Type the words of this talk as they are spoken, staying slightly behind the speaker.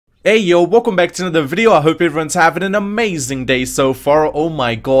Hey yo, welcome back to another video. I hope everyone's having an amazing day so far. Oh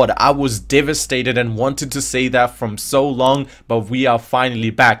my god, I was devastated and wanted to say that from so long, but we are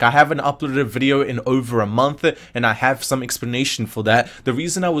finally back. I haven't uploaded a video in over a month and I have some explanation for that. The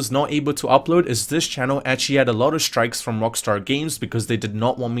reason I was not able to upload is this channel actually had a lot of strikes from Rockstar Games because they did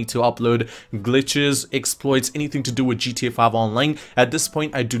not want me to upload glitches, exploits, anything to do with GTA 5 Online. At this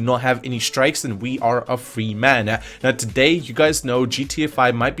point, I do not have any strikes and we are a free man. Now today, you guys know GTA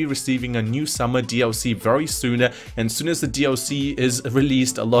 5 might be receiving a new summer DLC very soon, and as soon as the DLC is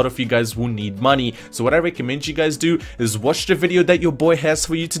released, a lot of you guys will need money. So what I recommend you guys do is watch the video that your boy has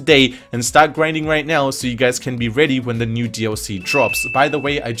for you today and start grinding right now so you guys can be ready when the new DLC drops. By the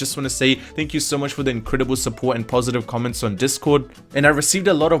way, I just want to say thank you so much for the incredible support and positive comments on Discord, and I received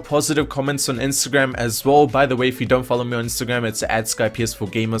a lot of positive comments on Instagram as well. By the way, if you don't follow me on Instagram, it's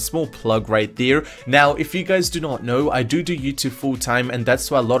 @SkyPS4Gamer, small plug right there. Now, if you guys do not know, I do YouTube full-time, and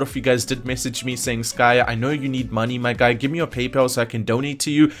that's why a lot of you guys did message me saying, Sky, I know you need money, my guy, give me your PayPal so I can donate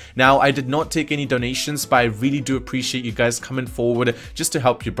to you. Now, I did not take any donations, but I really do appreciate you guys coming forward just to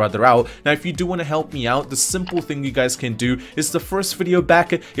help your brother out. Now, if you do want to help me out, the simple thing you guys can do is the first video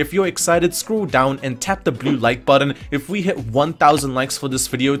back. If you're excited, scroll down and tap the blue like button. If we hit 1,000 likes for this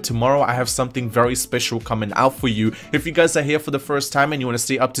video, tomorrow I have something very special coming out for you. If you guys are here for the first time and you want to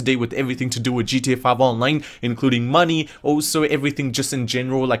stay up to date with everything to do with GTA 5 Online, including money, also everything just in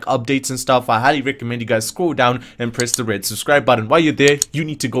general, like updates and stuff, I highly recommend you guys scroll down and press the red subscribe button. While you're there, you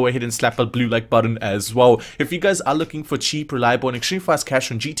need to go ahead and slap a blue like button as well. If you guys are looking for cheap, reliable, and extremely fast cash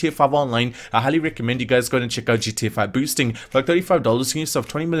on GTA 5 Online, I highly recommend you guys go and check out GTA 5 Boosting. For like $35, you can yourself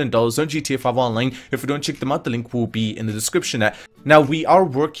 $20 million on GTA 5 Online. If you don't check them out, the link will be in the description. Now, we are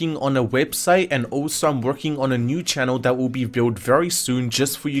working on a website, and also I'm working on a new channel that will be built very soon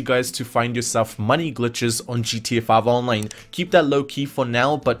just for you guys to find yourself money glitches on GTA 5 Online. Keep that low key for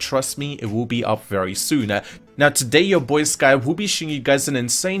now, but trust me, it will be up very soon. Now today, your boy Sky will be showing you guys an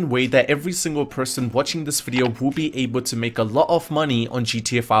insane way that every single person watching this video will be able to make a lot of money on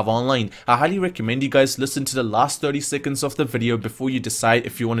GTA 5 Online. I highly recommend you guys listen to the last 30 seconds of the video before you decide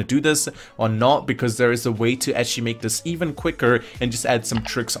if you want to do this or not, because there is a way to actually make this even quicker and just add some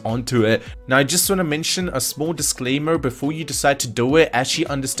tricks onto it. Now I just want to mention a small disclaimer before you decide to do it. Actually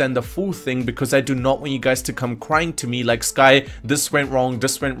understand the full thing, because I do not want you guys to come crying to me like, Sky, this went wrong,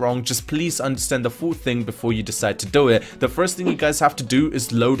 this went wrong. Just please understand the full thing before you decide to do it. The first thing you guys have to do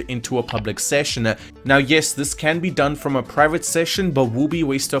is load into a public session. Now yes, this can be done from a private session, but will be a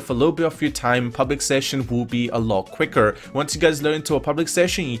waste of a little bit of your time. Public session will be a lot quicker. Once you guys load into a public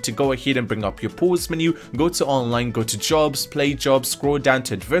session, you need to go ahead and bring up your pause menu, go to online, go to jobs, play jobs, scroll down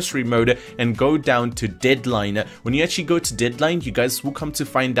to adversary mode, and go down to deadline. When you actually go to deadline, you guys will come to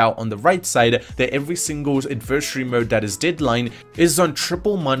find out on the right side that every single adversary mode that is deadline is on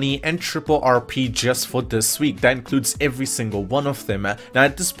triple money and triple RP just for this week. That includes every single one of them. Now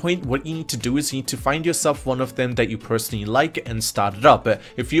at this point, what you need to do is you need to find yourself one of them that you personally like and start it up.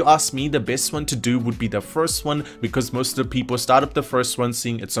 If you ask me, the best one to do would be the first one, because most of the people start up the first one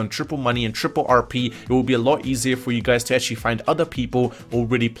seeing it's on triple money and triple RP. It will be a lot easier for you guys to actually find other people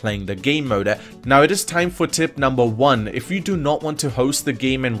already playing the game mode. Now it is time for tip number 1. If you do not want to host the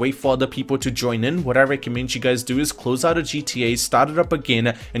game and wait for other people to join in, what I recommend you guys do is close out a GTA, start it up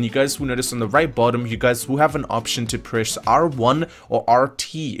again, and you guys will notice on the right bottom, you guys will have an option to press R1 or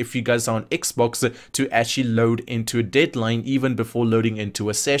RT if you guys are on Xbox to actually load into a deadline even before loading into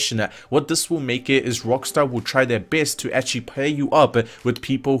a session. What this will make it is Rockstar will try their best to actually pair you up with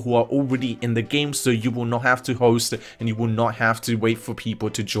people who are already in the game, so you will not have to host and you will not have to wait for people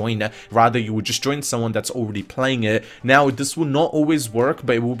to join. Rather, you will just join someone that's already playing it. Now, this will not always work,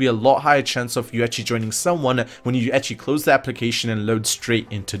 but it will be a lot higher chance of you actually joining someone when you actually close the application and load straight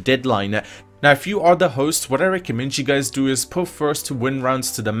into deadline. Now, if you are the host, what I recommend you guys do is put first win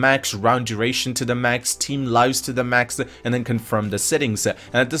rounds to the max, round duration to the max, team lives to the max, and then confirm the settings. And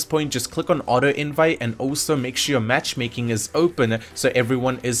at this point, just click on auto invite and also make sure your matchmaking is open so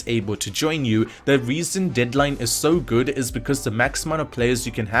everyone is able to join you. The reason deadline is so good is because the max amount of players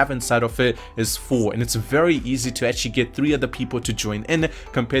you can have inside of it is 4, and it's very easy to actually get 3 other people to join in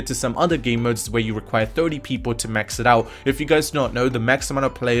compared to some other game modes where you require 30 people to max it out. If you guys do not know, the max amount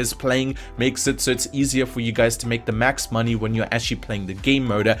of players playing makes makes it so it's easier for you guys to make the max money when you're actually playing the game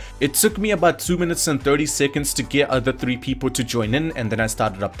mode. It took me about 2 minutes and 30 seconds to get other 3 people to join in, and then I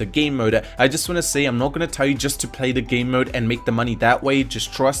started up the game mode. I just want to say, I'm not going to tell you just to play the game mode and make the money that way.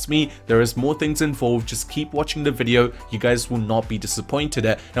 Just trust me, there is more things involved. Just keep watching the video, you guys will not be disappointed.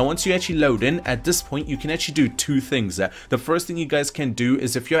 Now once you actually load in, at this point you can actually do 2 things. The first thing you guys can do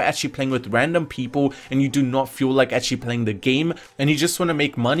is, if you're actually playing with random people and you do not feel like actually playing the game and you just want to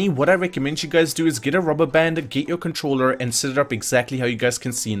make money, what I recommend you guys do is get a rubber band, get your controller and set it up exactly how you guys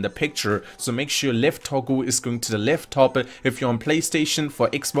can see in the picture. So make sure your left toggle is going to the left top. If you're on PlayStation, for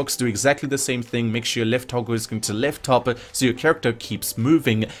Xbox, do exactly the same thing. Make sure your left toggle is going to the left top so your character keeps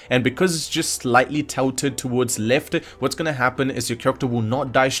moving. And because it's just slightly tilted towards left, what's going to happen is your character will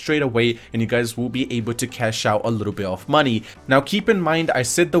not die straight away and you guys will be able to cash out a little bit of money. Now keep in mind, I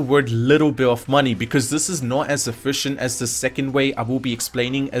said the word little bit of money because this is not as efficient as the second way I will be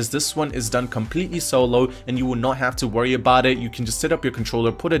explaining, as this one is done completely solo and you will not have to worry about it. You can just set up your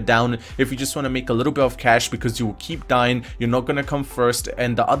controller, put it down if you just want to make a little bit of cash, because you will keep dying, you're not going to come first.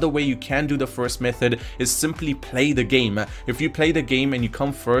 And the other way you can do the first method is simply play the game. If you play the game and you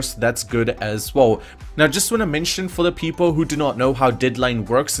come first, that's good as well. Now just want to mention, for the people who do not know how deadline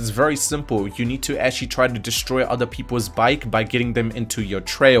works, it's very simple. You need to actually try to destroy other people's bike by getting them into your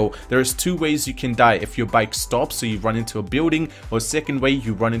trail. There's 2 ways you can die: if your bike stops, so you run into a building, or second way,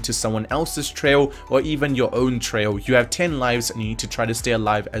 you run into someone else's trail or even your own trail. You have 10 lives and you need to try to stay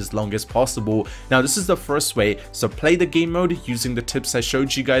alive as long as possible. Now this is the first way, so play the game mode using the tips I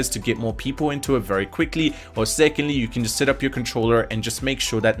showed you guys to get more people into it very quickly, or secondly, you can just set up your controller and just make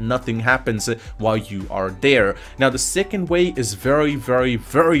sure that nothing happens while you are there. Now the second way is very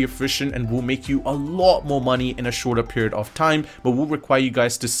efficient and will make you a lot more money in a shorter period of time, but will require you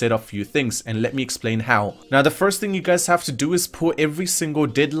guys to set up a few things, and let me explain how. Now the first thing you guys have to do is put every single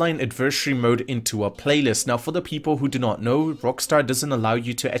deadline adversary mode into a playlist. Now for the people who do not know, Rockstar doesn't allow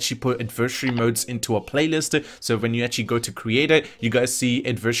you to actually put adversary modes into a playlist, so when you actually go to create it, you guys see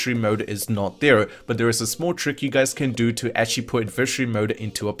adversary mode is not there. But there is a small trick you guys can do to actually put adversary mode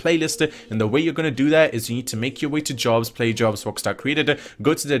into a playlist, and the way you're going to do that is you need to make your way to jobs, play jobs Rockstar created,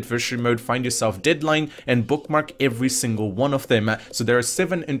 go to the adversary mode, find yourself deadline and bookmark every single one of them. So there are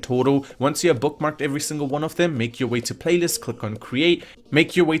 7 in total. Once you have bookmarked every single one of them, make your way to playlist, click on create,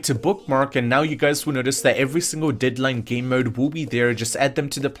 make your way to bookmark, and now you guys will notice that every single deadline game mode will be there. Just add them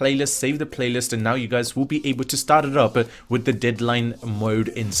to the playlist, save the playlist, and now you guys will be able to start it up with the deadline mode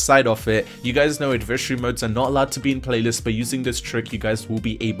inside of it. You guys know adversary modes are not allowed to be in playlists, but using this trick you guys will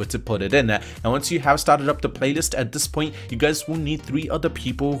be able to put it in. Now once you have started up the playlist, at this point you guys will need 3 other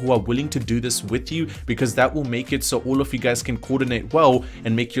people who are willing to do this with you, because that will make it so all of you guys can coordinate well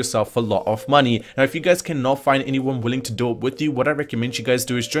and make yourself a lot of money. Now if you guys cannot find anyone willing to do it with you, what I recommend you guys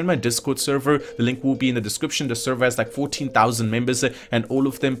do is join my Discord server. The link will be in the description. The server has like 14,000 members and all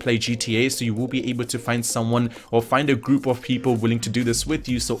of them play GTA, so you will be able to find someone or find a group of people willing to do this with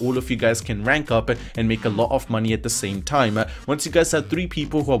you, so all of you guys can rank up and make a lot of money at the same time. Once you guys have 3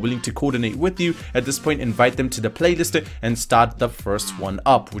 people who are willing to coordinate with you, at this point invite them to the playlist and start the first one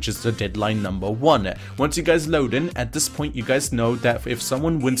up, which is the deadline number 1. Once you guys load in, at this point you guys know that if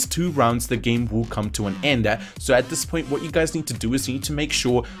someone wins 2 rounds, the game will come to an end. So at this point what you guys need to do is you need to make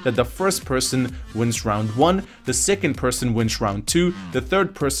sure that the first person wins round 1, the second person wins round 2, the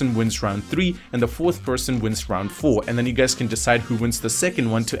third person wins round 3, and the fourth person wins round 4, and then you guys can decide who wins the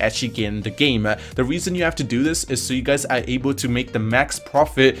second one to actually get in the game. The reason you have to do this is so you guys are able to make the max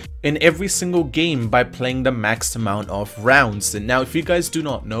profit in every single game by playing the max amount of rounds. And now if you guys do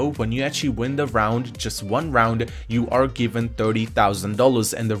not know, when you actually win the round, just 1 round, you are given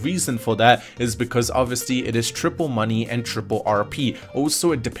 $30,000, and the reason for that is because obviously it is triple money and triple RP.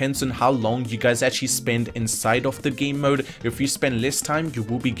 Also it depends on how long you guys actually spend inside of the game mode. If you spend less time, you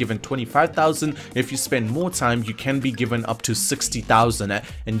will be given 25,000. If you spend more time, you can be given up to 60,000.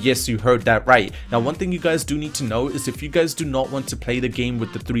 And yes, you heard that right. Now one thing you guys do need to know is if you guys do not want to play the game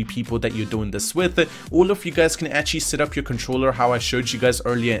with the 3 people that you're doing this with, all of you guys can actually set up your controller how I showed you guys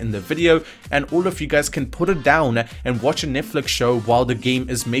earlier in the video, and all of you guys can put it down and watch a Netflix show while the game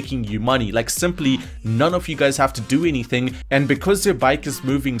is making you money. Like simply none of you guys have to do anything, and because your bike is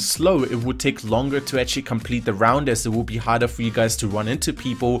moving slow, it would take longer to actually complete the round, as it will be harder for you guys to run into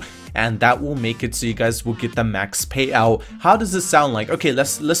people, and that will make it so you guys will get the max payout. How does this sound like? Okay,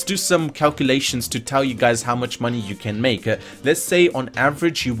 let's do some calculations to tell you guys how much money you can make. Let's say on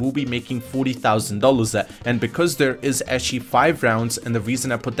average you will be making $40,000, and because there is actually 5 rounds, and the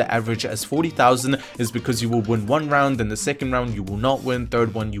reason I put the average as 40,000 is because you will win 1 round, then the second round you will not win,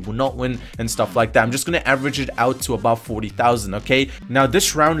 third one you will not win, and stuff like that. I'm just going to average it out to about 40,000. okay, now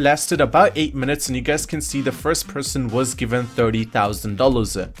this round lasted about 8 minutes, and you guys can see the first person was given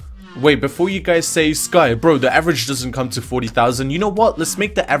 $30,000. Wait, before you guys say, Sky, bro, the average doesn't come to 40,000. You know what? Let's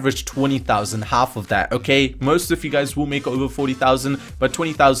make the average 20,000, half of that, okay? Most of you guys will make over 40,000, but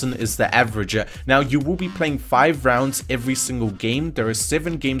 20,000 is the average. Now, you will be playing 5 rounds every single game. There are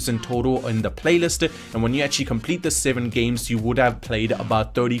 7 games in total in the playlist, and when you actually complete the 7 games, you would have played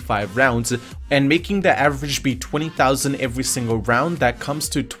about 35 rounds. And making the average be 20,000 every single round, that comes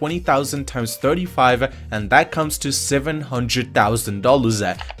to 20,000 times 35, and that comes to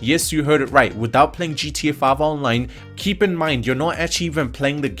 $700,000. Yes, you heard it right. Without playing GTA 5 online, keep in mind you're not actually even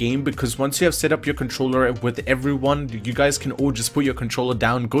playing the game, because once you have set up your controller with everyone, you guys can all just put your controller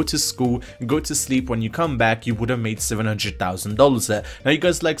down, go to school, go to sleep. When you come back, you would have made $700,000. Now you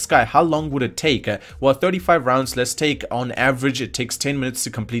guys like, Sky, how long would it take? Well, 35 rounds, let's take on average it takes 10 minutes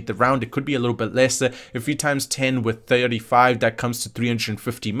to complete the round. It could be a little bit less. If you times 10 with 35, that comes to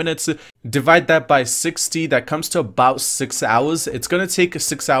 350 minutes. Divide that by 60, that comes to about 6 hours. It's gonna take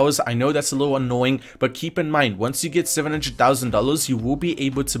 6 hours. I know that's a little annoying, but keep in mind, once you get $700,000, you will be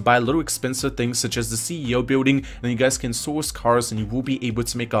able to buy little expensive things such as the CEO building, and you guys can source cars, and you will be able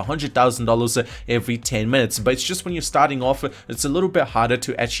to make $100,000 every 10 minutes. But it's just when you're starting off, it's a little bit harder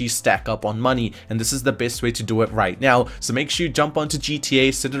to actually stack up on money, and this is the best way to do it right now. So make sure you jump onto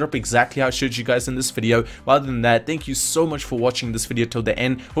GTA, set it up exactly how I showed you guys in this video. Other than that, thank you so much for watching this video till the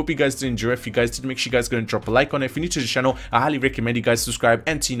end. Hope you guys did enjoy. If you guys did, make sure you guys go and drop a like on it. If you're new to the channel, I highly recommend you guys subscribe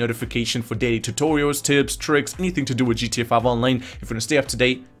and turn notification for daily tutorials, tips, tricks, anything to do with GTA 5 online. If you want to stay up to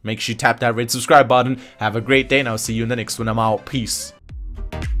date, make sure you tap that red subscribe button. Have a great day, and I'll see you in the next one. I'm out. Peace.